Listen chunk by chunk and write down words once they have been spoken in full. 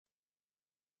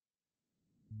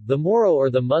The Moro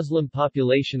or the Muslim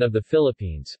population of the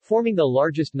Philippines, forming the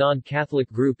largest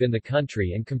non-Catholic group in the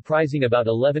country and comprising about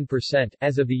 11%,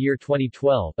 as of the year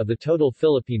 2012, of the total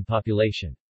Philippine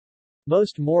population.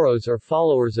 Most Moros are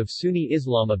followers of Sunni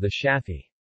Islam of the Shafi'i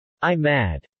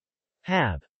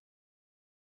madhab.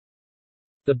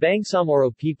 The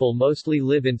Bangsamoro people mostly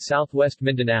live in southwest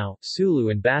Mindanao, Sulu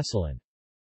and Basilan.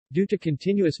 Due to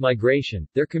continuous migration,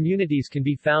 their communities can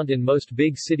be found in most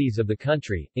big cities of the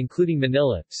country, including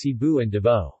Manila, Cebu and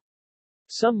Davao.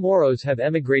 Some Moros have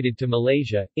emigrated to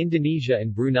Malaysia, Indonesia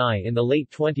and Brunei in the late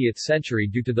 20th century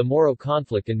due to the Moro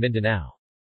conflict in Mindanao.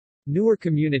 Newer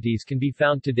communities can be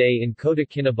found today in Kota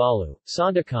Kinabalu,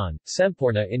 Sandakan,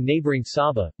 Semporna in neighboring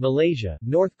Sabah, Malaysia,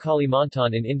 North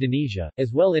Kalimantan in Indonesia,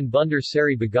 as well in Bandar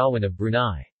Seri Begawan of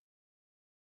Brunei.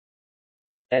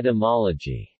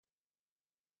 Etymology.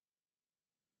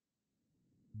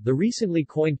 The recently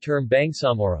coined term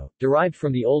Bangsamoro, derived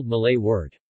from the Old Malay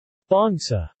word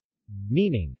bangsa,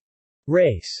 meaning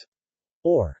race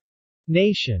or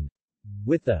nation,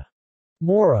 with the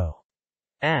Moro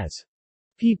as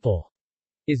people,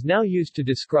 is now used to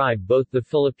describe both the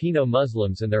Filipino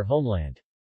Muslims and their homeland.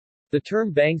 The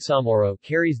term Bangsamoro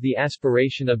carries the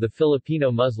aspiration of the Filipino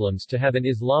Muslims to have an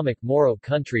Islamic Moro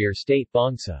country or state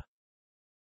bangsa.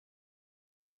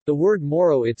 The word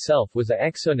Moro itself was a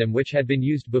exonym which had been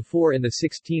used before in the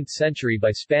 16th century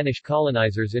by Spanish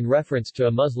colonizers in reference to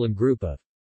a Muslim group of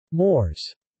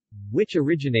Moors, which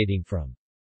originating from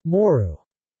Moru,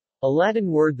 a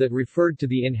Latin word that referred to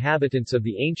the inhabitants of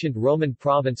the ancient Roman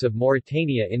province of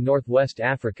Mauritania in northwest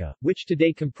Africa, which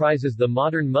today comprises the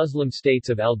modern Muslim states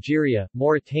of Algeria,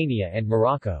 Mauritania and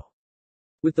Morocco.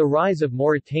 With the rise of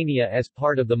Mauritania as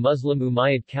part of the Muslim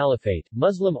Umayyad Caliphate,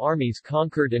 Muslim armies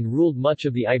conquered and ruled much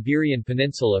of the Iberian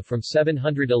Peninsula from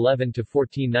 711 to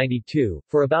 1492,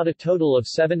 for about a total of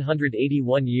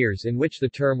 781 years, in which the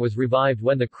term was revived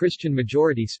when the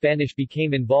Christian-majority Spanish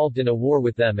became involved in a war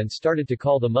with them and started to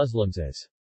call the Muslims as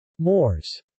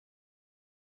Moors.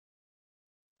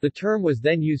 The term was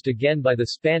then used again by the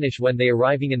Spanish when they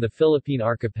arriving in the Philippine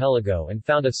archipelago and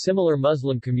found a similar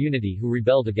Muslim community who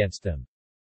rebelled against them.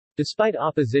 Despite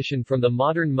opposition from the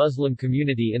modern Muslim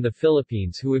community in the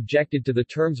Philippines who objected to the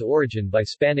term's origin by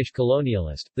Spanish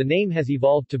colonialists, the name has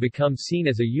evolved to become seen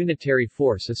as a unitary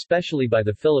force, especially by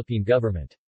the Philippine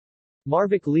government.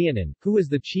 Marvic Leonin, who was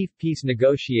the chief peace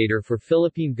negotiator for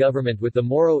Philippine government with the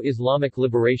Moro Islamic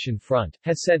Liberation Front,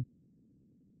 has said,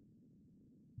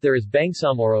 "There is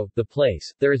Bangsamoro, the place,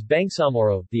 there is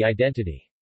Bangsamoro, the identity."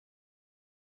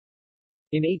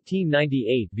 In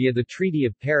 1898 via the Treaty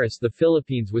of Paris the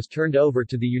Philippines was turned over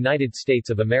to the United States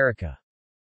of America.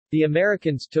 The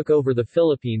Americans took over the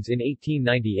Philippines in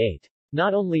 1898.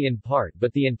 Not only in part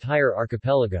but the entire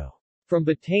archipelago. From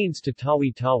Batanes to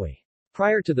Tawi-Tawi.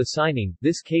 Prior to the signing,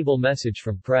 this cable message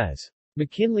from Pres.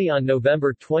 McKinley on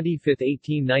November 25,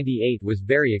 1898 was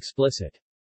very explicit.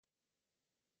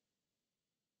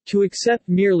 To accept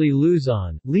merely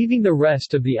Luzon, leaving the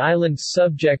rest of the islands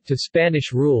subject to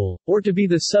Spanish rule, or to be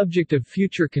the subject of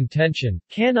future contention,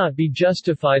 cannot be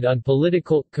justified on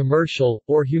political, commercial,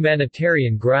 or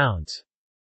humanitarian grounds.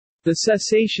 The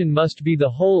cessation must be the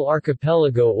whole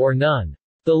archipelago or none.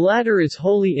 The latter is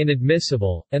wholly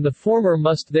inadmissible, and the former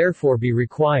must therefore be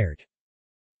required.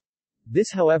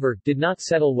 This however, did not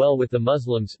settle well with the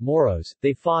Muslims, Moros.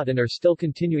 They fought and are still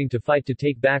continuing to fight to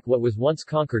take back what was once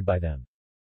conquered by them.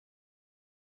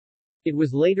 It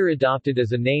was later adopted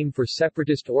as a name for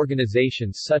separatist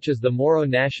organizations such as the Moro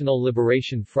National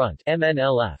Liberation Front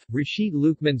 (MNLF), Rashid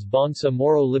Lukman's Bangsa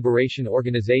Moro Liberation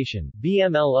Organization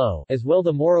 (BMLO), as well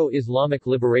the Moro Islamic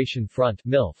Liberation Front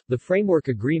 (MILF). The Framework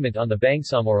Agreement on the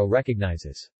Bangsamoro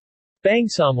recognizes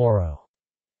Bangsamoro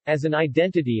as an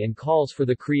identity and calls for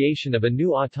the creation of a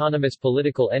new autonomous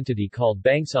political entity called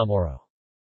Bangsamoro.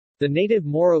 The native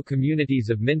Moro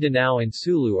communities of Mindanao and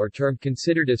Sulu are termed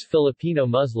considered as Filipino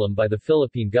Muslim by the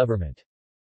Philippine government.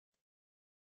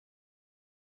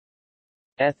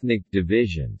 Ethnic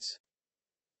divisions.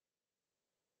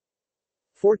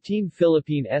 14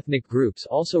 Philippine ethnic groups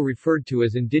also referred to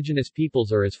as indigenous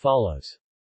peoples are as follows.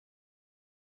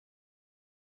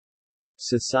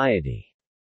 Society.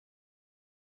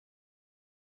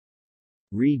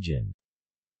 Region.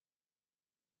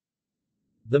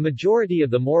 The majority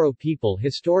of the Moro people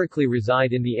historically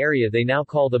reside in the area they now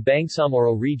call the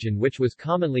Bangsamoro region, which was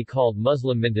commonly called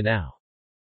Muslim Mindanao.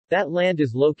 That land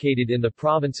is located in the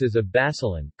provinces of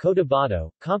Basilan,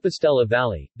 Cotabato, Compostela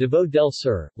Valley, Davao del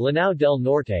Sur, Lanao del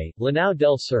Norte, Lanao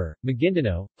del Sur,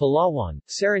 Maguindanao, Palawan,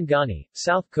 Sarangani,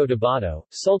 South Cotabato,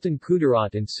 Sultan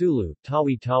Kudarat and Sulu,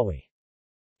 Tawi-Tawi.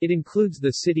 It includes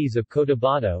the cities of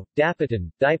Cotabato,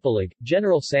 Dapitan, Dipolog,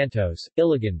 General Santos,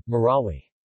 Iligan, Marawi.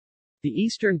 The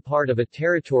eastern part of a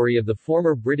territory of the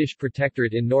former British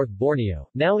Protectorate in North Borneo,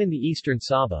 now in the eastern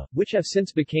Sabah, which have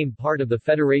since became part of the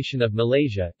Federation of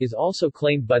Malaysia, is also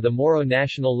claimed by the Moro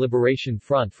National Liberation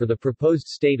Front for the proposed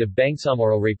state of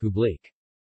Bangsamoro Republique.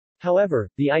 However,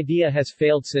 the idea has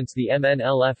failed since the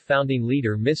MNLF founding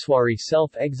leader Miswari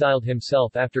self-exiled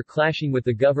himself after clashing with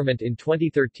the government in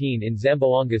 2013 in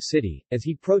Zamboanga City, as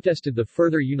he protested the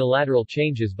further unilateral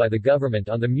changes by the government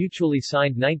on the mutually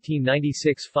signed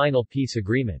 1996 final peace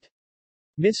agreement.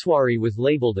 Miswari was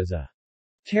labeled as a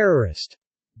terrorist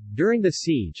during the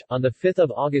siege, on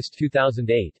 5 August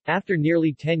 2008, after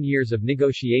nearly 10 years of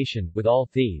negotiation, with all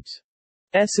thieves'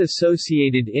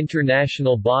 associated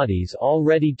international bodies all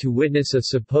ready to witness a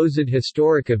supposed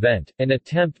historic event, an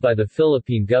attempt by the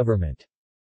Philippine government's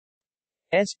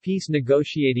peace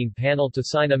negotiating panel to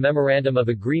sign a memorandum of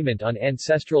agreement on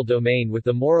ancestral domain with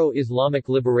the Moro Islamic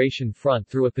Liberation Front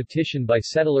through a petition by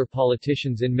settler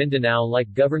politicians in Mindanao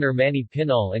like Governor Manny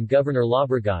Pinal and Governor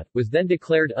Labregat, was then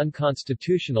declared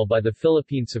unconstitutional by the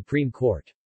Philippine Supreme Court.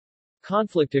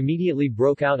 Conflict immediately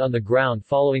broke out on the ground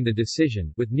following the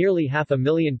decision, with nearly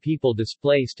 500,000 people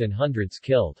displaced and hundreds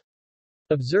killed.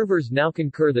 Observers now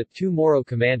concur that two Moro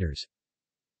commanders,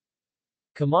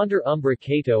 Commander Umbra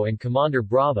Cato and Commander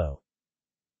Bravo,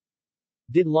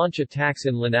 did launch attacks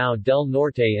in Lanao del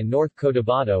Norte and North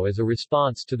Cotabato as a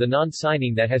response to the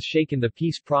non-signing that has shaken the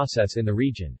peace process in the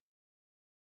region.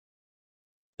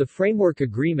 The Framework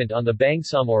Agreement on the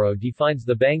Bangsamoro defines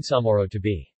the Bangsamoro to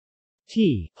be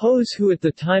Hos who at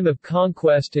the time of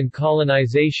conquest and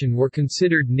colonization were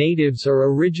considered natives or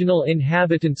original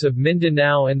inhabitants of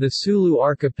Mindanao and the Sulu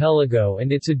archipelago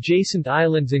and its adjacent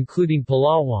islands including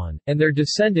Palawan, and their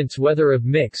descendants whether of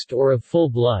mixed or of full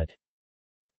blood.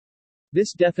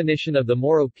 This definition of the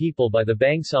Moro people by the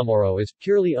Bangsamoro is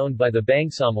purely owned by the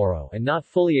Bangsamoro and not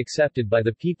fully accepted by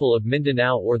the people of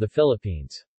Mindanao or the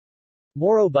Philippines.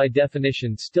 Moro by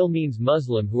definition still means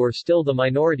Muslim who are still the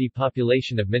minority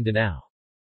population of Mindanao.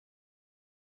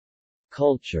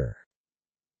 Culture.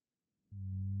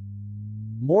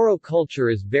 Moro culture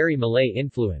is very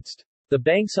Malay-influenced. The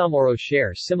Bangsamoro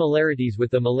share similarities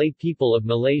with the Malay people of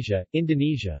Malaysia,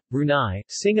 Indonesia, Brunei,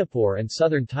 Singapore and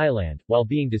southern Thailand, while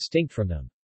being distinct from them.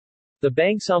 The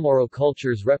Bangsamoro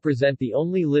cultures represent the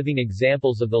only living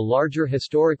examples of the larger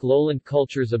historic lowland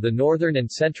cultures of the northern and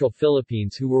central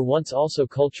Philippines who were once also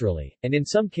culturally, and in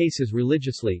some cases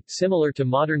religiously, similar to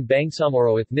modern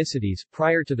Bangsamoro ethnicities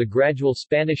prior to the gradual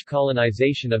Spanish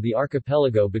colonization of the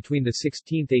archipelago between the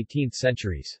 16th–18th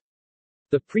centuries.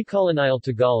 The pre-colonial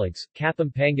Tagalogs,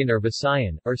 Kapampangan or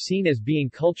Visayan, are seen as being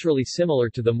culturally similar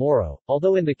to the Moro,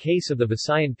 although in the case of the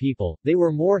Visayan people, they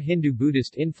were more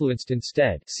Hindu-Buddhist influenced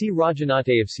instead. See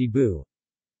Rajanate of Cebu.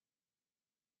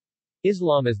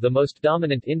 Islam is the most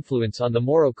dominant influence on the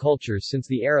Moro cultures since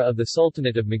the era of the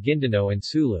Sultanate of Maguindanao and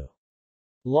Sulu.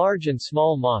 Large and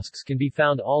small mosques can be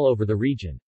found all over the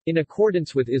region. In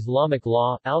accordance with Islamic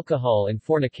law, alcohol and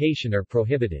fornication are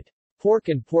prohibited. Pork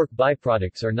and pork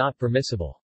byproducts are not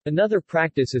permissible. Another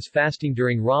practice is fasting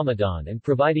during Ramadan and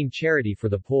providing charity for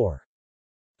the poor.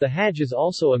 The Hajj is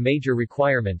also a major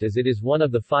requirement as it is one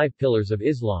of the 5 pillars of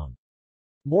Islam.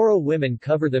 Moro women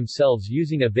cover themselves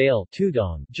using a veil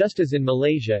tudong, just as in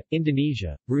Malaysia,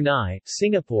 Indonesia, Brunei,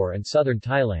 Singapore and southern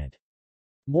Thailand.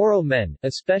 Moro men,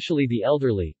 especially the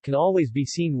elderly, can always be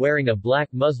seen wearing a black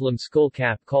Muslim skull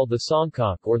cap called the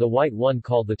songkok or the white one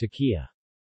called the takia.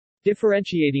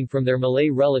 Differentiating from their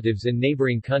Malay relatives in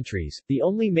neighboring countries, the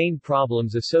only main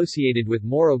problems associated with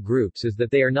Moro groups is that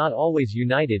they are not always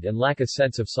united and lack a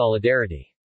sense of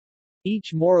solidarity.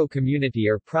 Each Moro community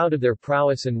are proud of their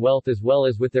prowess and wealth as well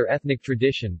as with their ethnic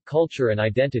tradition, culture and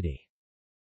identity.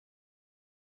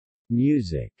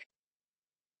 Music.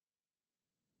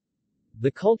 The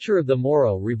culture of the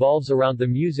Moro revolves around the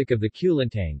music of the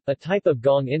kulintang, a type of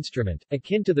gong instrument,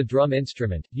 akin to the drum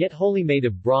instrument, yet wholly made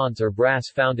of bronze or brass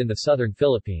found in the southern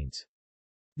Philippines.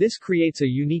 This creates a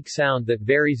unique sound that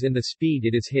varies in the speed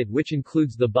it is hit, which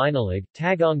includes the binalig,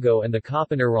 tagongo and the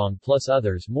kapanirong plus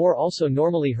others more also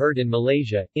normally heard in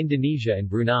Malaysia, Indonesia and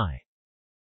Brunei.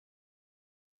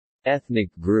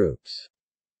 Ethnic groups.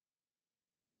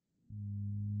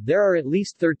 There are at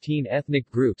least 13 ethnic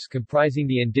groups comprising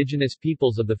the indigenous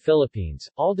peoples of the Philippines,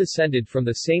 all descended from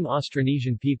the same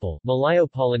Austronesian people,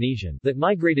 Malayo-Polynesian, that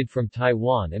migrated from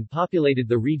Taiwan and populated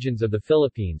the regions of the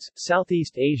Philippines,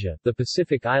 Southeast Asia, the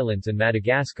Pacific Islands and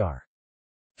Madagascar.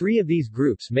 3 of these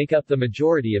groups make up the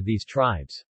majority of these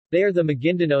tribes. They are the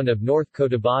Maguindanao of North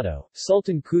Cotabato,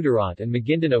 Sultan Kudarat and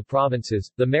Maguindanao provinces,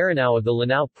 the Maranao of the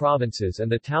Lanao provinces and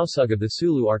the Tausug of the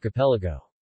Sulu archipelago.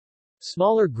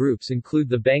 Smaller groups include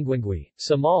the Banguingui,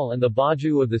 Samal and the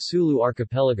Baju of the Sulu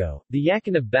archipelago, the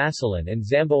Yakan of Basilan and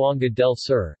Zamboanga del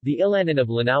Sur, the Ilanan of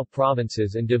Lanao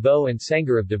provinces and Davao and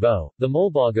Sangar of Davao, the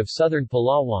Molbog of southern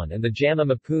Palawan and the Jama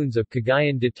Mapuns of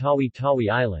Cagayan de Tawi-Tawi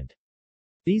Island.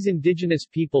 These indigenous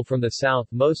people from the south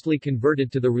mostly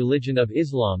converted to the religion of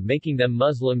Islam, making them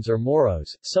Muslims or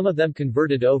Moros. Some of them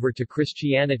converted over to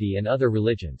Christianity and other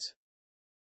religions.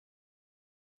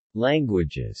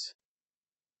 Languages.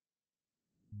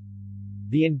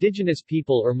 The indigenous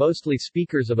people are mostly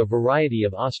speakers of a variety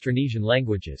of Austronesian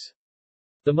languages.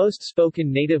 The most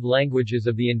spoken native languages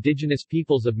of the indigenous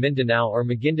peoples of Mindanao are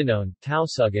Maguindanaon,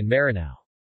 Tausug and Maranao.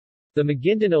 The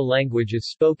Maguindanao language is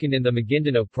spoken in the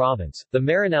Maguindanao province, the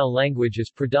Maranao language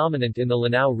is predominant in the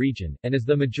Lanao region, and is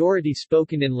the majority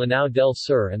spoken in Lanao del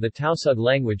Sur, and the Tausug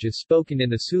language is spoken in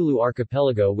the Sulu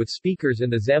archipelago with speakers in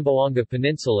the Zamboanga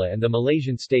Peninsula and the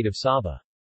Malaysian state of Sabah.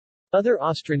 Other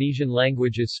Austronesian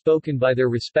languages spoken by their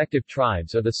respective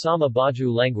tribes are the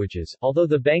Sama-Baju languages. Although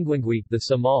the Banguingui, the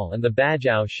Samal and the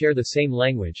Bajau share the same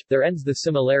language, there ends the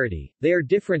similarity. They are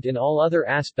different in all other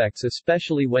aspects,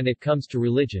 especially when it comes to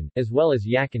religion, as well as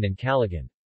Yakan and Calagan.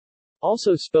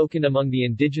 Also spoken among the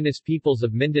indigenous peoples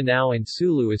of Mindanao and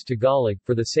Sulu is Tagalog,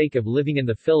 for the sake of living in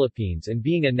the Philippines and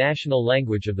being a national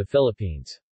language of the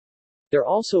Philippines. There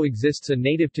also exists a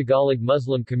native Tagalog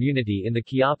Muslim community in the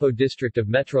Quiapo district of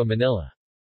Metro Manila.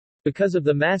 Because of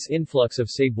the mass influx of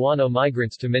Cebuano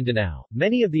migrants to Mindanao,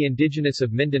 many of the indigenous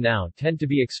of Mindanao tend to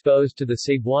be exposed to the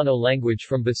Cebuano language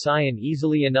from Visayan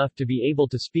easily enough to be able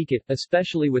to speak it,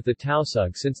 especially with the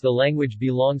Tausug since the language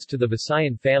belongs to the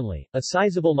Visayan family. A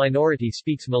sizable minority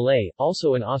speaks Malay,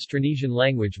 also an Austronesian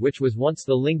language which was once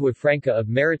the lingua franca of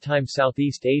maritime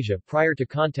Southeast Asia prior to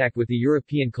contact with the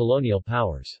European colonial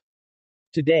powers.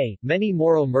 Today, many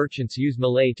Moro merchants use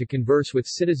Malay to converse with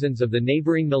citizens of the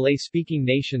neighboring Malay-speaking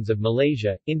nations of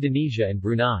Malaysia, Indonesia and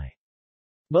Brunei.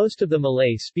 Most of the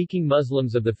Malay-speaking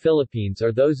Muslims of the Philippines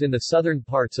are those in the southern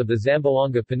parts of the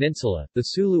Zamboanga Peninsula, the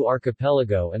Sulu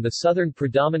archipelago and the southern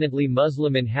predominantly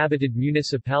Muslim-inhabited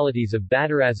municipalities of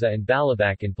Bataraza and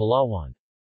Balabac in Palawan.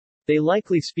 They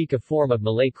likely speak a form of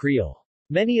Malay Creole.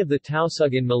 Many of the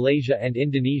Tausug in Malaysia and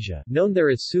Indonesia, known there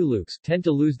as Suluks, tend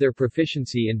to lose their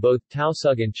proficiency in both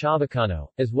Tausug and Chavacano,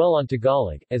 as well on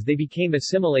Tagalog, as they became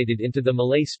assimilated into the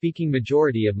Malay-speaking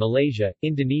majority of Malaysia,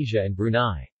 Indonesia and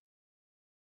Brunei.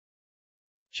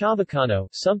 Chavacano,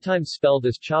 sometimes spelled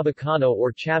as Chabacano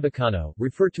or Chabacano,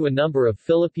 refer to a number of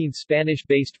Philippine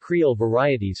Spanish-based Creole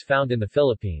varieties found in the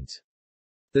Philippines.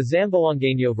 The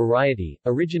Zamboangueño variety,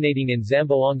 originating in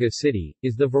Zamboanga City,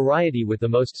 is the variety with the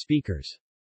most speakers.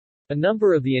 A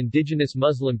number of the indigenous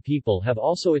Muslim people have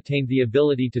also attained the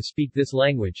ability to speak this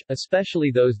language,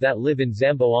 especially those that live in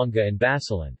Zamboanga and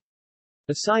Basilan.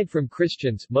 Aside from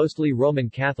Christians, mostly Roman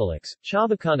Catholics,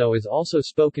 Chavacano is also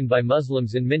spoken by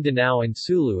Muslims in Mindanao and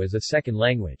Sulu as a second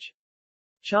language.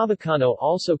 Chavacano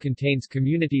also contains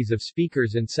communities of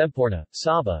speakers in Semporna,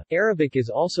 Sabah. Arabic is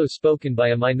also spoken by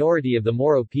a minority of the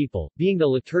Moro people, being the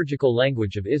liturgical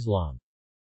language of Islam.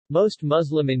 Most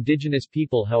Muslim indigenous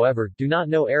people, however, do not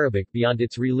know Arabic beyond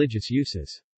its religious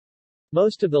uses.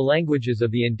 Most of the languages of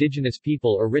the indigenous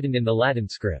people are written in the Latin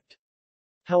script.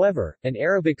 However, an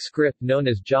Arabic script known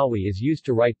as Jawi is used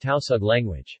to write Tausug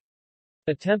language.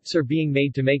 Attempts are being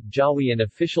made to make Jawi an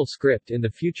official script in the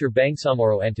future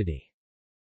Bangsamoro entity.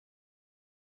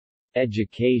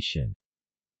 Education.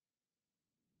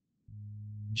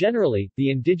 Generally, the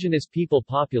indigenous people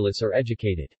populace are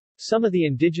educated. Some of the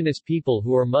indigenous people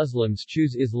who are Muslims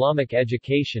choose Islamic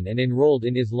education and enrolled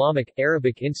in Islamic,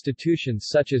 Arabic institutions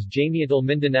such as Jamiatul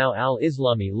Mindanao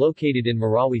al-Islami located in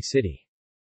Marawi City.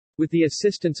 With the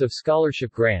assistance of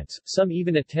scholarship grants, some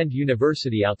even attend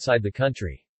university outside the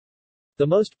country. The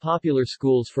most popular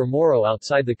schools for Moro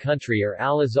outside the country are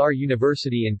Al-Azhar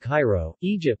University in Cairo,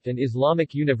 Egypt and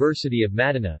Islamic University of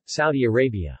Madinah, Saudi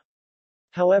Arabia.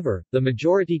 However, the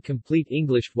majority complete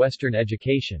English Western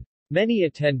education. Many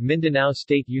attend Mindanao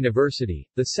State University,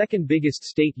 the second biggest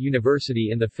state university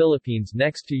in the Philippines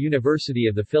next to University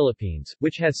of the Philippines,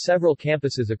 which has several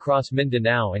campuses across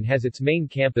Mindanao and has its main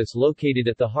campus located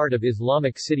at the heart of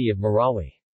Islamic city of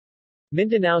Marawi.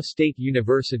 Mindanao State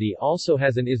University also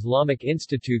has an Islamic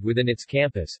institute within its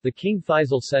campus, the King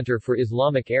Faisal Center for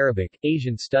Islamic Arabic,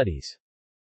 Asian Studies.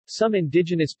 Some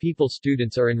indigenous people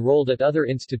students are enrolled at other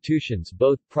institutions,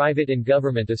 both private and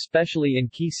government, especially in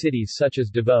key cities such as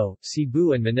Davao,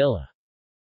 Cebu and Manila.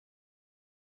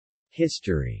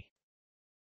 History.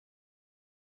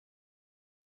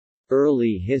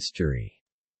 Early history.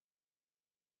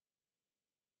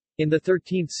 In the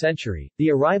 13th century,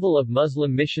 the arrival of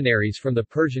Muslim missionaries from the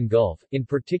Persian Gulf, in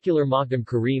particular Makhdum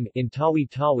Karim, in Tawi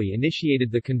Tawi initiated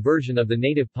the conversion of the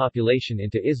native population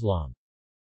into Islam.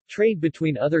 Trade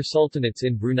between other sultanates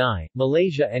in Brunei,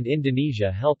 Malaysia and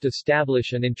Indonesia helped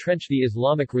establish and entrench the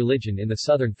Islamic religion in the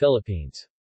southern Philippines.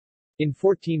 In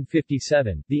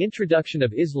 1457, the introduction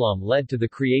of Islam led to the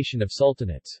creation of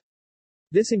sultanates.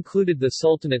 This included the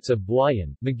sultanates of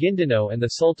Buayan, Maguindanao and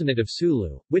the Sultanate of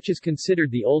Sulu, which is considered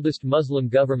the oldest Muslim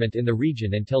government in the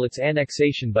region until its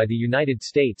annexation by the United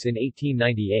States in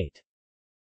 1898.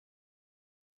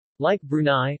 Like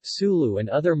Brunei, Sulu and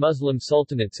other Muslim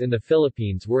sultanates in the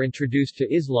Philippines were introduced to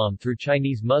Islam through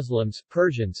Chinese Muslims,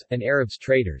 Persians, and Arabs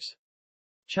traders.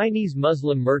 Chinese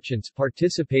Muslim merchants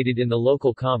participated in the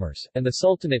local commerce, and the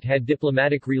Sultanate had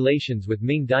diplomatic relations with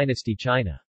Ming Dynasty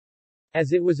China.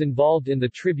 As it was involved in the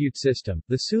tribute system,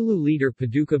 the Sulu leader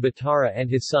Paduka Batara and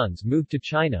his sons moved to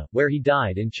China, where he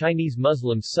died and Chinese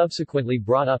Muslims subsequently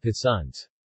brought up his sons.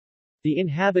 The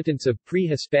inhabitants of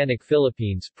pre-Hispanic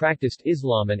Philippines practiced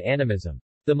Islam and animism.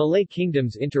 The Malay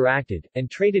kingdoms interacted, and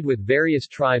traded with various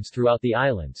tribes throughout the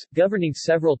islands, governing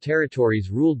several territories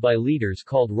ruled by leaders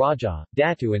called Raja,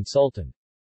 Datu and Sultan.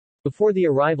 Before the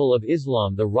arrival of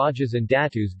Islam, the Rajas and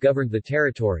Datus governed the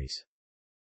territories.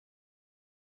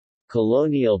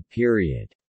 Colonial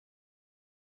period.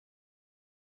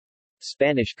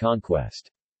 Spanish conquest.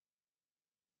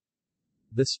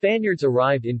 The Spaniards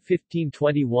arrived in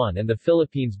 1521 and the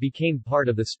Philippines became part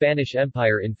of the Spanish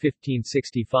Empire in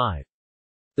 1565.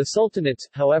 The sultanates,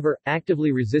 however,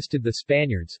 actively resisted the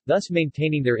Spaniards, thus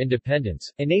maintaining their independence,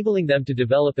 enabling them to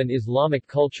develop an Islamic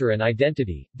culture and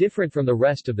identity, different from the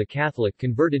rest of the Catholic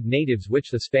converted natives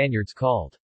which the Spaniards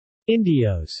called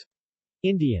Indios.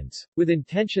 Indians. With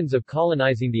intentions of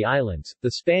colonizing the islands,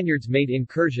 the Spaniards made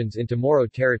incursions into Moro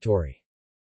territory.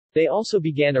 They also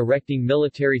began erecting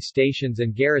military stations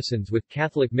and garrisons with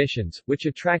Catholic missions, which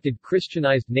attracted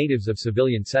Christianized natives of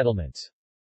civilian settlements.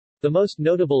 The most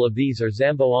notable of these are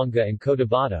Zamboanga and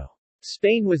Cotabato.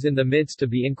 Spain was in the midst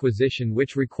of the Inquisition,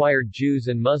 which required Jews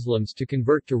and Muslims to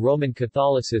convert to Roman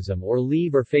Catholicism or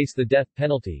leave or face the death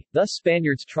penalty, thus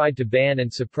Spaniards tried to ban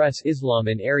and suppress Islam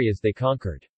in areas they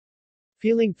conquered.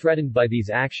 Feeling threatened by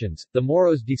these actions, the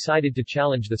Moros decided to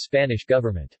challenge the Spanish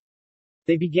government.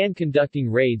 They began conducting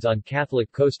raids on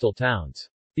Catholic coastal towns.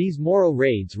 These Moro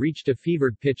raids reached a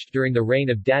fevered pitch during the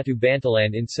reign of Datu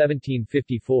Bantalan in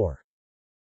 1754.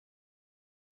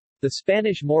 The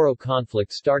Spanish-Moro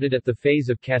conflict started at the phase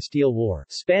of Castile War,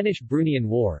 Spanish-Bruneian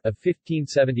War, of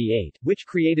 1578, which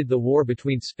created the war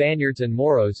between Spaniards and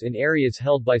Moros in areas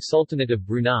held by Sultanate of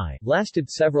Brunei, lasted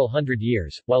several hundred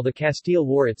years, while the Castile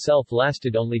War itself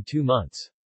lasted only 2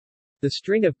 months. The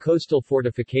string of coastal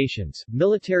fortifications,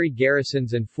 military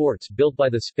garrisons and forts built by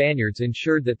the Spaniards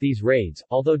ensured that these raids,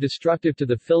 although destructive to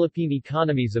the Philippine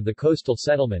economies of the coastal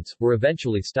settlements, were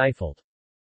eventually stifled.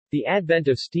 The advent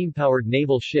of steam-powered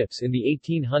naval ships in the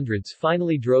 1800s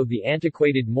finally drove the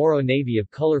antiquated Moro navy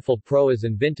of colorful proas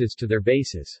and bintas to their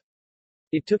bases.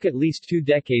 It took at least 2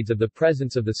 decades of the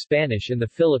presence of the Spanish in the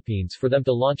Philippines for them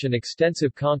to launch an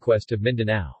extensive conquest of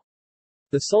Mindanao.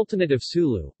 The Sultanate of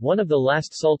Sulu, one of the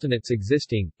last sultanates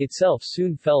existing, itself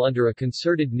soon fell under a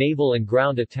concerted naval and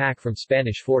ground attack from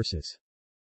Spanish forces.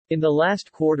 In the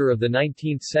last quarter of the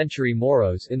 19th century,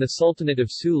 Moros in the Sultanate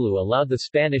of Sulu allowed the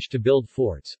Spanish to build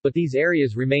forts, but these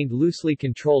areas remained loosely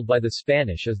controlled by the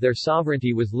Spanish as their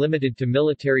sovereignty was limited to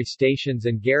military stations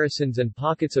and garrisons and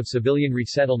pockets of civilian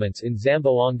resettlements in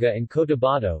Zamboanga and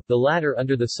Cotabato, the latter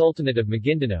under the Sultanate of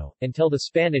Maguindanao, until the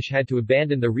Spanish had to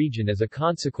abandon the region as a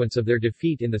consequence of their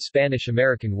defeat in the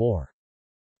Spanish-American War.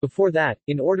 Before that,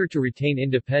 in order to retain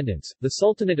independence, the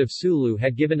Sultanate of Sulu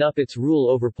had given up its rule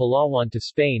over Palawan to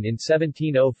Spain in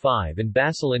 1705 and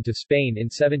Basilan to Spain in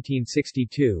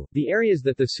 1762. The areas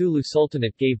that the Sulu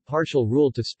Sultanate gave partial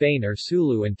rule to Spain are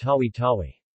Sulu and Tawi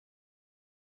Tawi.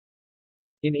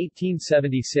 In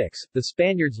 1876, the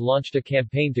Spaniards launched a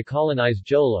campaign to colonize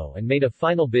Jolo and made a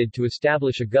final bid to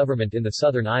establish a government in the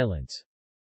southern islands.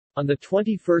 On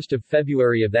 21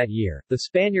 February of that year, the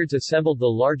Spaniards assembled the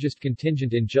largest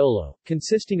contingent in Jolo,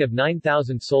 consisting of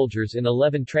 9,000 soldiers in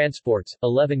 11 transports,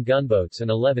 11 gunboats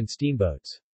and 11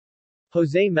 steamboats.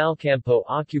 José Malcampo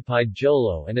occupied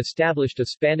Jolo and established a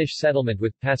Spanish settlement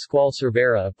with Pascual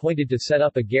Cervera appointed to set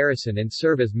up a garrison and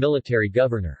serve as military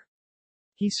governor.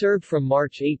 He served from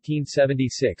March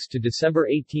 1876 to December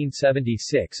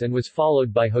 1876 and was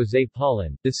followed by José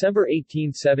Paulin, December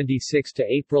 1876 to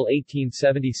April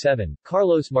 1877,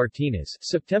 Carlos Martínez,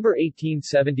 September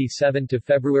 1877 to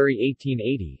February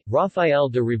 1880, Rafael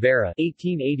de Rivera,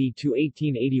 1880 to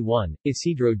 1881,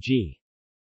 Isidro G.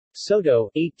 Soto,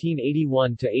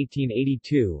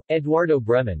 1881–1882, Eduardo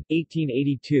Bremen,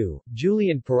 1882,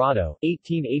 Julian Parado,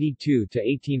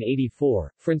 1882–1884,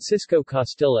 Francisco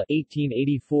Costilla,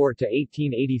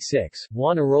 1884–1886,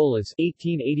 Juan Arolas,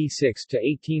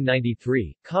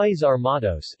 1886–1893, Caizar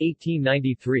Matos,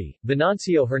 1893,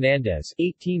 Venancio Hernández,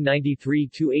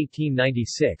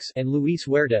 1893–1896, and Luis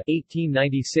Huerta,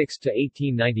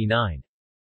 1896–1899.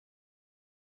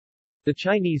 The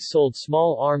Chinese sold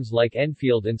small arms like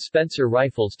Enfield and Spencer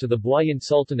rifles to the Buayan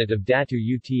Sultanate of Datu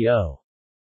Uto.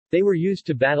 They were used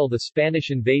to battle the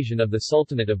Spanish invasion of the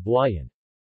Sultanate of Buayan.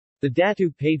 The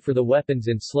Datu paid for the weapons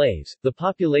in slaves. The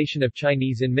population of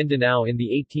Chinese in Mindanao in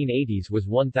the 1880s was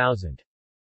 1,000.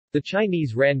 The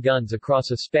Chinese ran guns across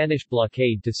a Spanish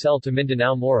blockade to sell to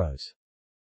Mindanao Moros.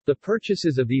 The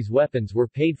purchases of these weapons were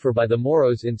paid for by the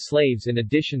Moros in slaves in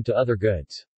addition to other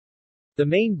goods. The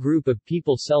main group of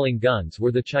people selling guns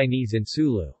were the Chinese in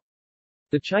Sulu.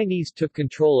 The Chinese took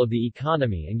control of the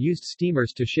economy and used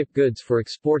steamers to ship goods for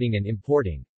exporting and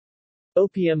importing.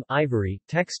 Opium, ivory,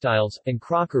 textiles, and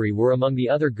crockery were among the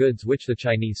other goods which the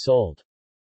Chinese sold.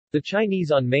 The Chinese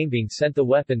on Maimbing sent the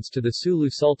weapons to the Sulu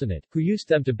Sultanate, who used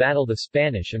them to battle the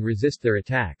Spanish and resist their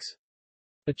attacks.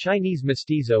 A Chinese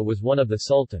mestizo was one of the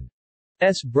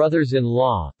Sultan's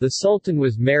brothers-in-law. The Sultan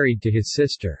was married to his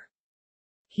sister.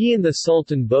 He and the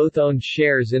Sultan both owned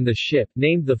shares in the ship,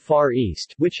 named the Far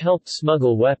East, which helped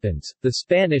smuggle weapons. The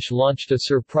Spanish launched a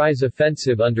surprise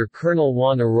offensive under Colonel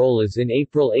Juan Arolas in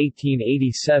April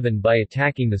 1887 by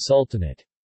attacking the Sultanate's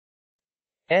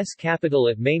capital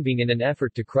at Maimbing in an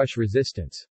effort to crush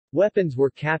resistance. Weapons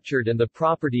were captured and the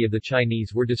property of the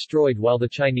Chinese were destroyed while the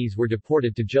Chinese were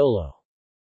deported to Jolo.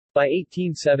 By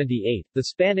 1878, the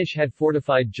Spanish had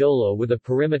fortified Jolo with a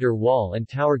perimeter wall and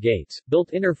tower gates,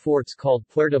 built inner forts called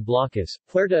Puerta Blocas,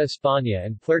 Puerta España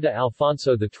and Puerta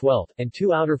Alfonso XII, and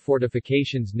two outer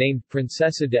fortifications named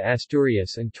Princesa de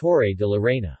Asturias and Torre de la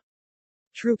Reina.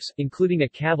 Troops, including a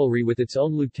cavalry with its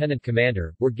own lieutenant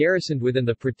commander, were garrisoned within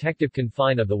the protective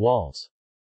confine of the walls.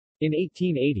 In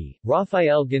 1880,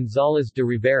 Rafael González de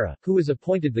Rivera, who was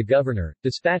appointed the governor,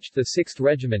 dispatched the 6th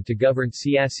Regiment to govern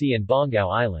Siasi and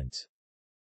Bongao Islands.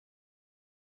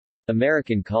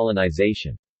 American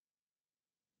colonization.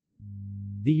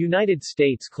 The United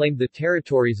States claimed the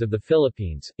territories of the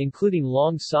Philippines, including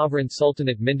long sovereign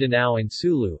Sultanate Mindanao and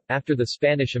Sulu, after the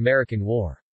Spanish-American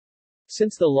War.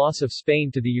 Since the loss of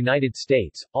Spain to the United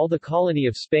States, all the colony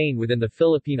of Spain within the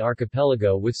Philippine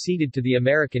archipelago was ceded to the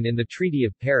American in the Treaty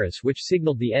of Paris, which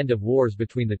signaled the end of wars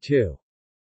between the two.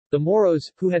 The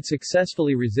Moros, who had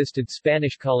successfully resisted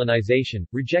Spanish colonization,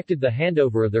 rejected the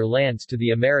handover of their lands to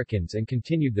the Americans and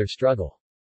continued their struggle.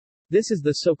 This is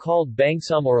the so-called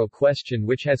Bangsamoro question,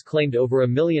 which has claimed over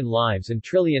 1 million lives and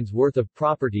trillions worth of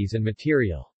properties and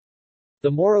material. The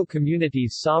Moro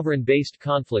community's sovereign-based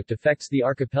conflict affects the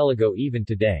archipelago even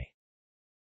today.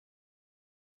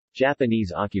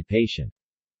 Japanese occupation.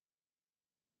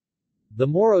 The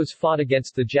Moros fought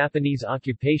against the Japanese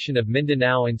occupation of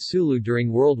Mindanao and Sulu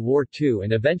during World War II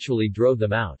and eventually drove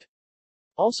them out.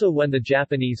 Also, when the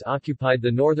Japanese occupied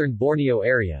the northern Borneo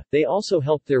area, they also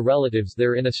helped their relatives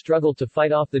there in a struggle to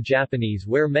fight off the Japanese,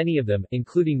 where many of them,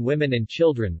 including women and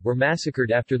children, were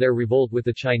massacred after their revolt with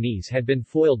the Chinese had been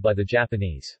foiled by the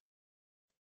Japanese.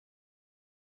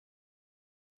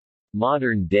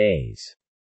 Modern days.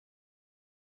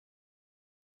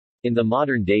 In the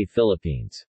modern-day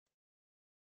Philippines.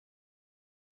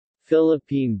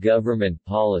 Philippine government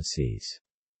policies.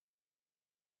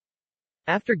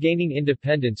 After gaining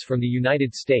independence from the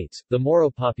United States, the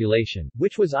Moro population,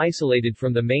 which was isolated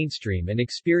from the mainstream and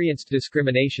experienced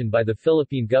discrimination by the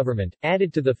Philippine government,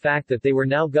 added to the fact that they were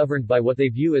now governed by what they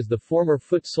view as the former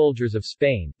foot soldiers of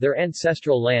Spain, their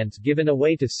ancestral lands given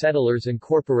away to settlers and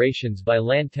corporations by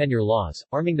land tenure laws,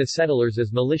 arming the settlers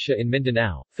as militia in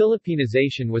Mindanao.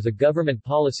 Filipinization was a government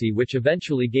policy which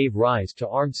eventually gave rise to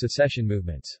armed secession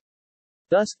movements.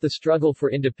 Thus, the struggle for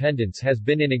independence has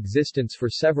been in existence for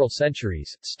several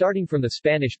centuries, starting from the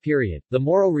Spanish period, the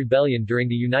Moro Rebellion during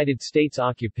the United States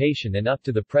occupation and up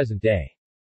to the present day.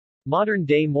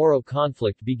 Modern-day Moro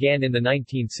conflict began in the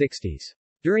 1960s.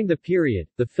 During the period,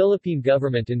 the Philippine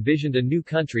government envisioned a new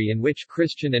country in which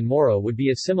Christian and Moro would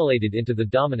be assimilated into the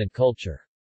dominant culture.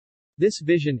 This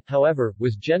vision, however,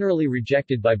 was generally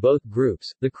rejected by both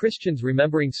groups, the Christians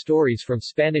remembering stories from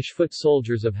Spanish foot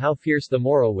soldiers of how fierce the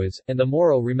Moro was, and the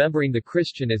Moro remembering the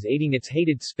Christian as aiding its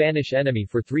hated Spanish enemy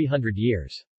for 300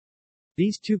 years.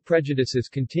 These two prejudices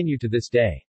continue to this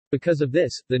day. Because of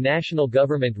this, the national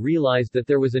government realized that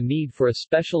there was a need for a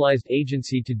specialized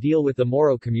agency to deal with the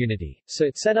Moro community, so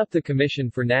it set up the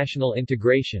Commission for National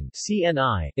Integration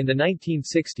 (CNI) in the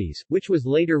 1960s, which was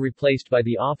later replaced by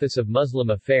the Office of Muslim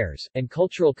Affairs and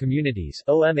Cultural Communities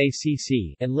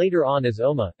 (OMACC) and later on as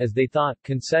OMA, as they thought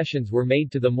concessions were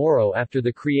made to the Moro after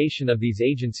the creation of these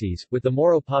agencies, with the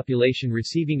Moro population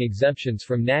receiving exemptions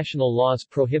from national laws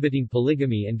prohibiting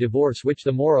polygamy and divorce which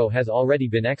the Moro has already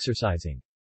been exercising.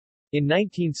 In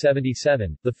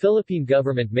 1977, the Philippine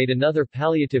government made another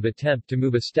palliative attempt to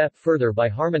move a step further by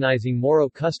harmonizing Moro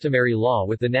customary law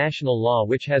with the national law,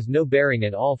 which has no bearing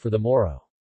at all for the Moro.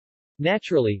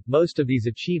 Naturally, most of these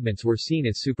achievements were seen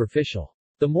as superficial.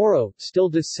 The Moro, still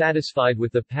dissatisfied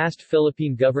with the past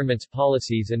Philippine government's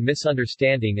policies and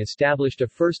misunderstanding, established a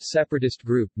first separatist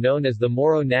group known as the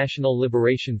Moro National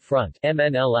Liberation Front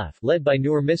 (MNLF), led by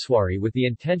Nur Miswari with the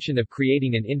intention of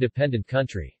creating an independent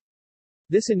country.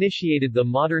 This initiated the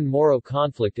modern Moro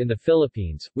conflict in the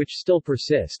Philippines, which still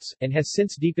persists, and has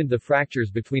since deepened the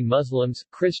fractures between Muslims,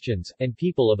 Christians, and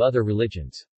people of other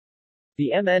religions.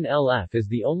 The MNLF is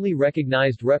the only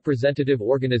recognized representative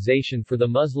organization for the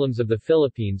Muslims of the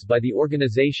Philippines by the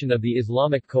Organization of the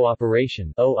Islamic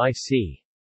Cooperation (OIC).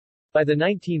 By the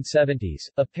 1970s,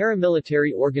 a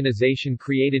paramilitary organization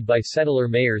created by settler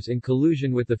mayors in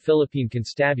collusion with the Philippine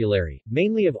Constabulary,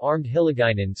 mainly of armed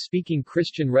Hiligaynon-speaking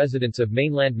Christian residents of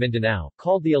mainland Mindanao,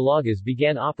 called the Alagas,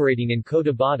 began operating in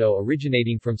Cotabato,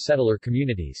 originating from settler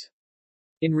communities.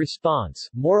 In response,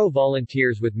 Moro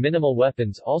volunteers with minimal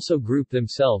weapons also grouped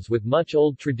themselves with much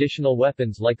old traditional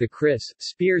weapons like the kris,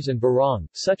 spears and barong,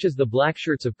 such as the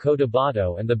blackshirts of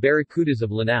Cotabato and the barracudas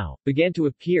of Lanao, began to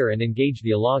appear and engage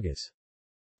the Alagas.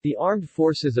 The armed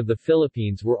forces of the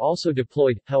Philippines were also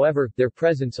deployed, however, their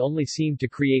presence only seemed to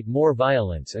create more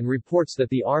violence, and reports that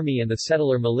the army and the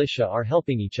settler militia are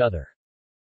helping each other.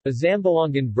 A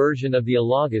Zamboangan version of the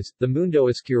Alagas, the Mundo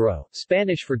Oscuro,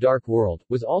 Spanish for Dark World,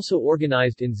 was also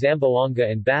organized in Zamboanga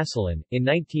and Basilan. In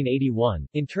 1981,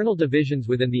 internal divisions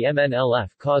within the MNLF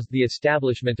caused the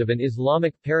establishment of an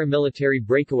Islamic paramilitary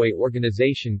breakaway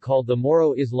organization called the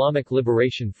Moro Islamic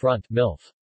Liberation Front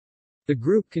 (MILF). The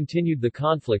group continued the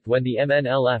conflict when the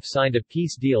MNLF signed a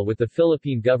peace deal with the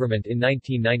Philippine government in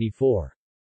 1994.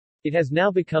 It has now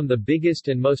become the biggest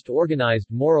and most organized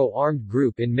Moro armed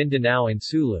group in Mindanao and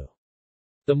Sulu.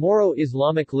 The Moro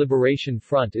Islamic Liberation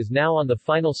Front is now on the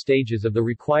final stages of the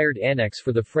required annex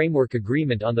for the Framework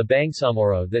Agreement on the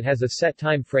Bangsamoro that has a set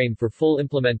time frame for full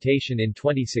implementation in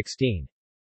 2016.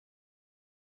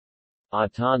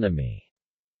 Autonomy.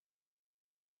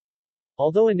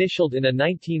 Although initialed in a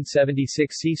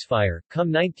 1976 ceasefire,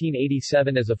 come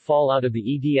 1987 as a fallout of the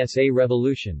EDSA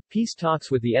revolution, peace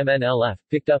talks with the MNLF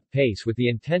picked up pace with the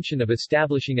intention of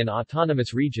establishing an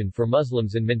autonomous region for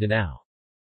Muslims in Mindanao.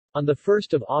 On 1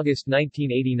 August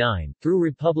 1989, through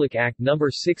Republic Act No.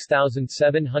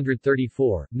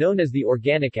 6734, known as the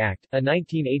Organic Act, a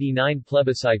 1989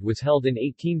 plebiscite was held in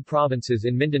 18 provinces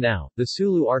in Mindanao, the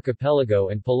Sulu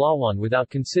Archipelago and Palawan without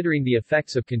considering the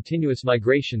effects of continuous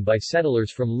migration by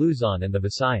settlers from Luzon and the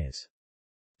Visayas.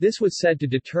 This was said to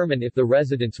determine if the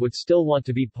residents would still want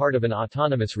to be part of an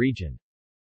autonomous region.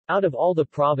 Out of all the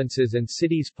provinces and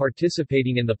cities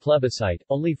participating in the plebiscite,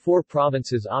 only 4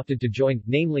 provinces opted to join,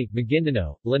 namely,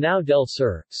 Maguindanao, Lanao del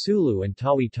Sur, Sulu and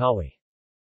Tawi-Tawi.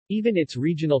 Even its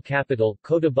regional capital,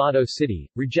 Cotabato City,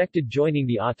 rejected joining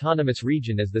the autonomous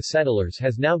region as the settlers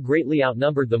has now greatly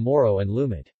outnumbered the Moro and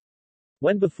Lumad.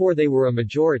 When before they were a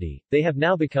majority, they have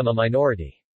now become a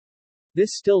minority.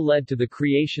 This still led to the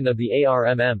creation of the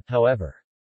ARMM, however.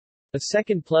 A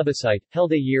second plebiscite,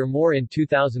 held a year more in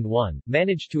 2001,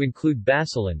 managed to include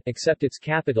Basilan, except its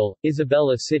capital,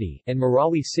 Isabela City, and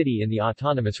Marawi City in the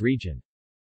autonomous region.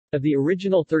 Of the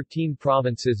original 13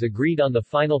 provinces agreed on the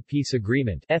Final Peace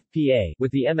Agreement (FPA) with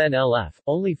the MNLF,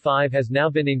 only 5 has now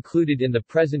been included in the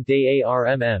present-day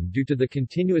ARMM due to the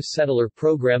continuous settler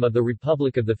program of the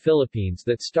Republic of the Philippines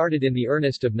that started in the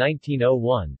earnest of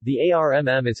 1901. The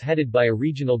ARMM is headed by a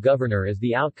regional governor as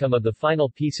the outcome of the Final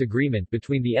Peace Agreement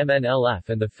between the MNLF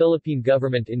and the Philippine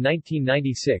government in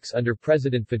 1996 under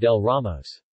President Fidel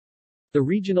Ramos. The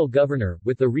regional governor,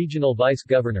 with the regional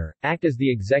vice-governor, act as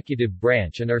the executive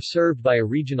branch and are served by a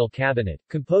regional cabinet,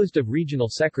 composed of regional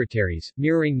secretaries,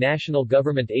 mirroring national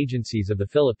government agencies of the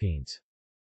Philippines.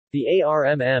 The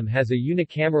ARMM has a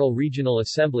unicameral regional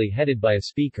assembly headed by a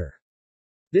speaker.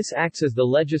 This acts as the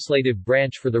legislative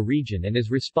branch for the region and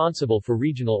is responsible for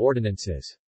regional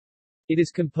ordinances. It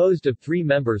is composed of 3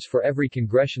 members for every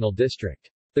congressional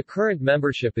district. The current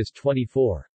membership is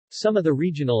 24. Some of the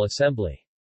Regional Assembly's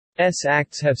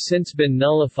acts have since been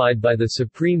nullified by the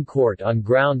Supreme Court on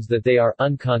grounds that they are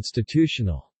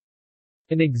unconstitutional.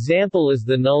 An example is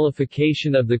the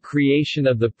nullification of the creation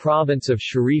of the province of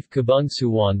Sharif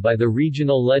Kabungsuwan by the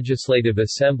Regional Legislative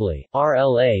Assembly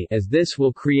 (RLA), as this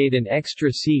will create an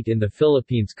extra seat in the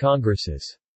Philippines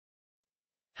Congress's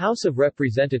House of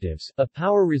Representatives, a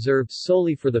power reserved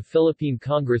solely for the Philippine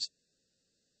Congress,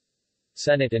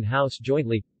 Senate and House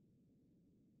jointly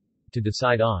to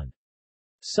decide on.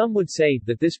 Some would say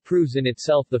that this proves in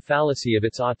itself the fallacy of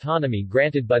its autonomy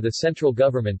granted by the central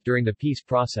government during the peace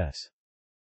process.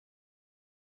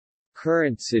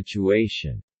 Current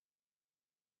situation.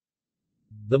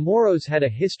 The Moros had a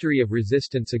history of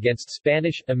resistance against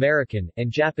Spanish, American,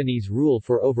 and Japanese rule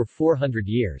for over 400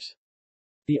 years.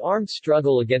 The armed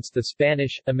struggle against the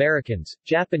Spanish, Americans,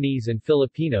 Japanese and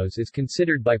Filipinos is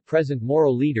considered by present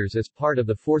Moro leaders as part of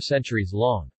the 4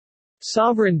 centuries-long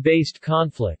sovereign-based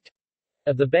conflict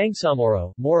of the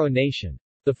Bangsamoro Moro nation.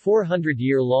 The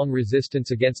 400-year-long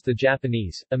resistance against the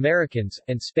Japanese, Americans,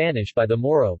 and Spanish by the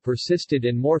Moro persisted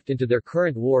and morphed into their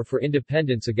current war for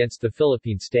independence against the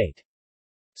Philippine state.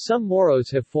 Some Moros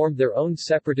have formed their own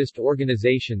separatist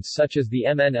organizations such as the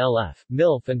MNLF,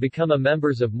 MILF and become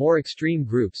members of more extreme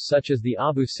groups such as the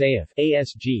Abu Sayyaf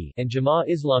ASG, and Jamaah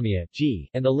Islamiyah G,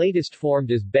 and the latest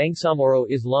formed is Bangsamoro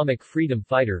Islamic Freedom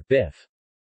Fighter BIF.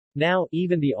 Now,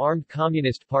 even the Armed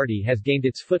Communist Party has gained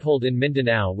its foothold in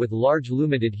Mindanao with large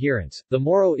Lumad adherents. The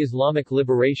Moro Islamic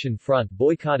Liberation Front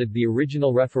boycotted the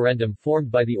original referendum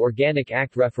formed by the Organic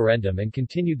Act referendum and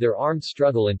continued their armed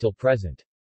struggle until present.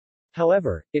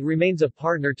 However, it remains a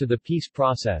partner to the peace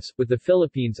process, with the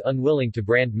Philippines unwilling to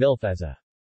brand MILF as a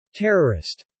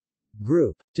terrorist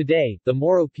group. Today, the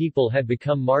Moro people had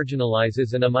become marginalized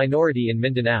as and a minority in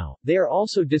Mindanao. They are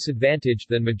also disadvantaged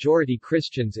than majority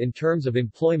Christians in terms of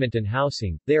employment and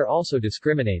housing. They are also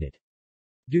discriminated.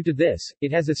 Due to this,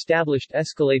 it has established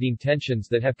escalating tensions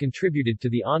that have contributed to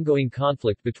the ongoing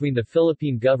conflict between the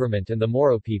Philippine government and the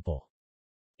Moro people.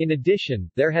 In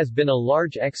addition, there has been a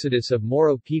large exodus of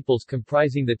Moro peoples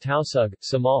comprising the Tausug,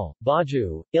 Samal,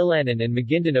 Baju, Ilanan and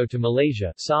Maguindanao to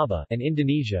Malaysia, Sabah, and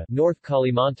Indonesia, North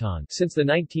Kalimantan, since the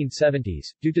 1970s,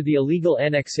 due to the illegal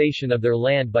annexation of their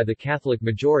land by the Catholic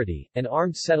majority, and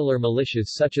armed settler militias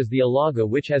such as the Alaga,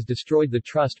 which has destroyed the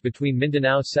trust between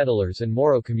Mindanao settlers and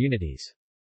Moro communities.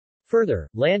 Further,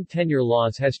 land tenure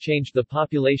laws has changed the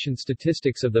population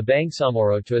statistics of the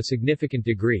Bangsamoro to a significant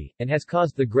degree, and has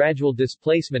caused the gradual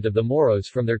displacement of the Moros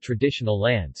from their traditional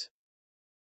lands.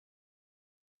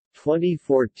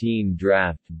 2014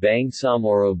 Draft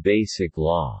Bangsamoro Basic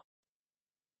Law.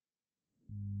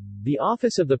 The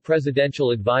Office of the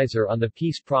Presidential Advisor on the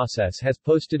Peace Process has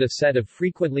posted a set of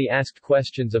frequently asked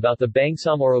questions about the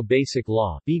Bangsamoro Basic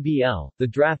Law (BBL), the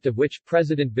draft of which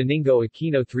President Benigno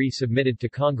Aquino III submitted to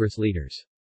Congress leaders.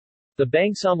 The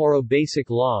Bangsamoro Basic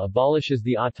Law abolishes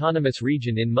the autonomous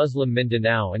region in Muslim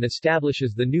Mindanao and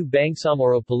establishes the new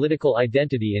Bangsamoro political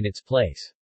identity in its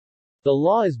place. The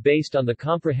law is based on the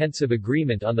Comprehensive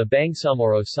Agreement on the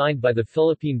Bangsamoro signed by the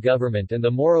Philippine government and the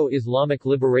Moro Islamic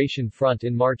Liberation Front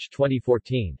in March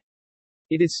 2014.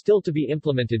 It is still to be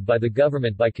implemented by the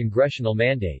government by congressional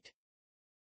mandate.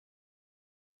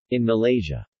 In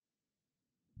Malaysia.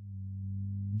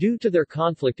 Due to their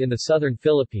conflict in the southern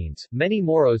Philippines, many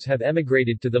Moros have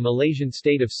emigrated to the Malaysian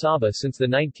state of Sabah since the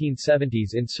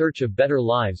 1970s in search of better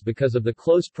lives because of the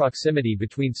close proximity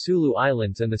between Sulu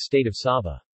Islands and the state of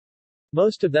Sabah.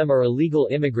 Most of them are illegal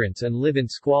immigrants and live in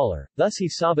squalor, thus the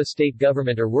Sabah state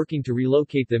government are working to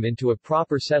relocate them into a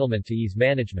proper settlement to ease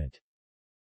management.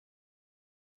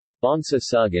 Bangsa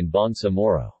Sug and Bangsa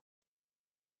Moro.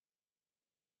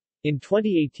 In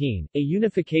 2018, a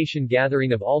unification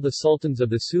gathering of all the sultans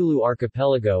of the Sulu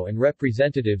archipelago and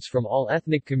representatives from all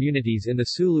ethnic communities in the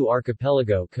Sulu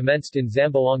archipelago commenced in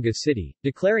Zamboanga City,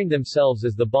 declaring themselves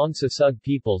as the Bangsa Sug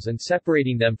peoples and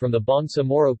separating them from the Bangsa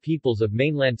Moro peoples of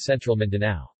mainland central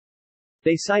Mindanao.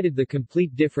 They cited the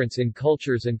complete difference in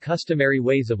cultures and customary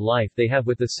ways of life they have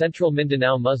with the central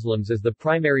Mindanao Muslims as the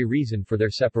primary reason for their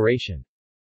separation.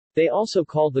 They also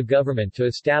called the government to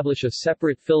establish a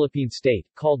separate Philippine state,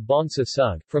 called Bangsa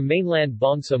Sug, from mainland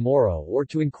Bangsa Moro or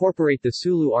to incorporate the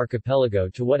Sulu archipelago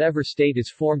to whatever state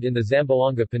is formed in the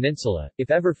Zamboanga Peninsula,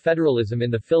 if ever federalism in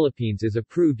the Philippines is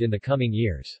approved in the coming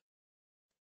years.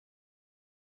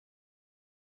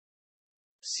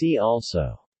 See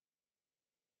also: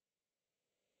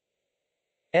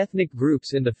 Ethnic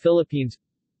groups in the Philippines,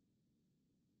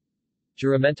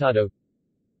 Juramentado,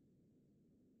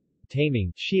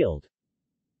 Taming, Shield,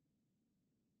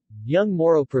 Young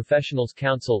Moro Professionals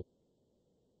Council,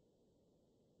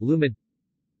 Lumad,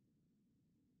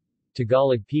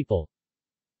 Tagalog people,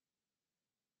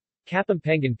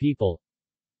 Kapampangan people,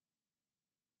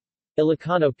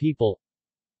 Ilocano people,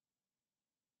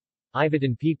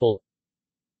 Ivatan people,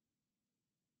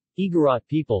 Igorot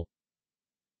people,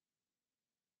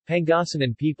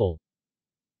 Pangasinan people,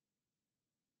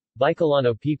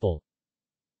 Bicolano people,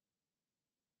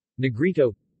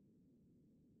 Negrito,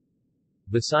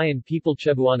 Visayan people,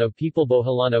 Cebuano people,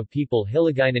 Boholano people,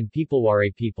 Hiligaynon people,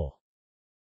 Waray people.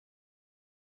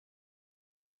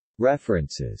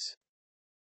 References.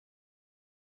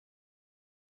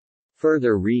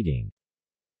 Further reading.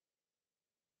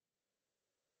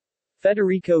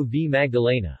 Federico V.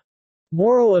 Magdalena.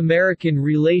 Moro-American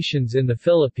Relations in the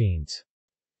Philippines.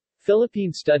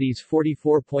 Philippine Studies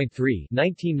 44.3,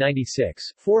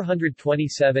 1996,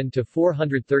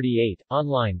 427-438,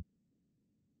 online.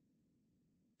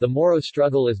 The Moro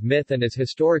Struggle as Myth and as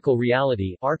Historical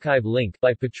Reality, archive link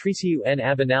by Patricio N.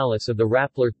 Abanalis of the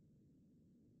Rappler.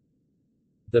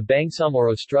 The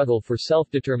Bangsamoro Struggle for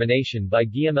Self-Determination by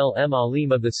Guillermo M.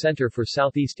 Alim of the Center for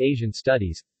Southeast Asian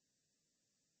Studies.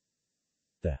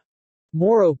 The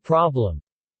Moro Problem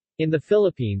in the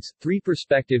Philippines, Three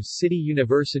Perspectives, City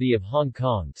University of Hong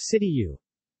Kong, CityU.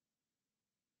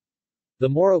 The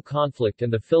Moro Conflict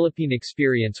and the Philippine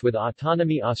Experience with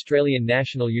Autonomy, Australian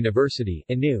National University,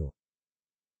 Inu.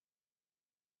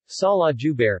 Salah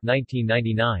Jubair,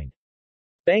 1999.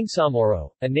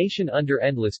 Bangsamoro, A Nation Under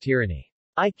Endless Tyranny.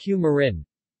 IQ Marin.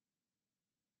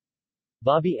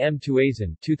 Bobby M.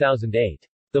 Tuazon, 2008.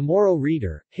 The Moro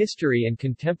Reader, History and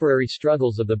Contemporary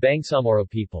Struggles of the Bangsamoro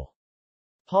People.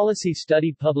 Policy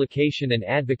Study Publication and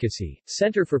Advocacy,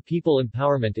 Center for People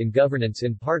Empowerment and Governance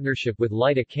in partnership with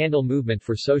Light a Candle Movement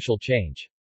for Social Change.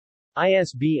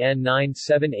 ISBN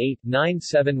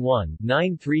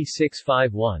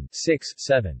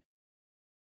 978-971-93651-6-7.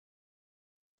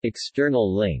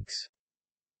 External links.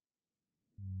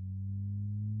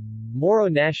 Moro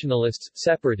Nationalists,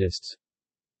 Separatists,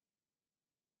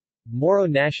 Moro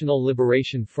National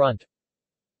Liberation Front,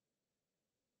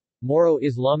 Moro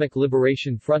Islamic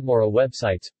Liberation Front. Moro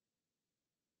websites.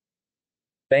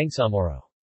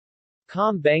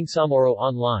 Bangsamoro.com, Bangsamoro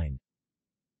Online,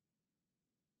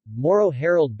 Moro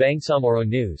Herald, Bangsamoro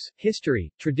News,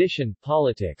 History, Tradition,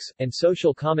 Politics, and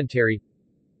Social Commentary.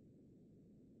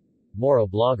 Moro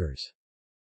Bloggers.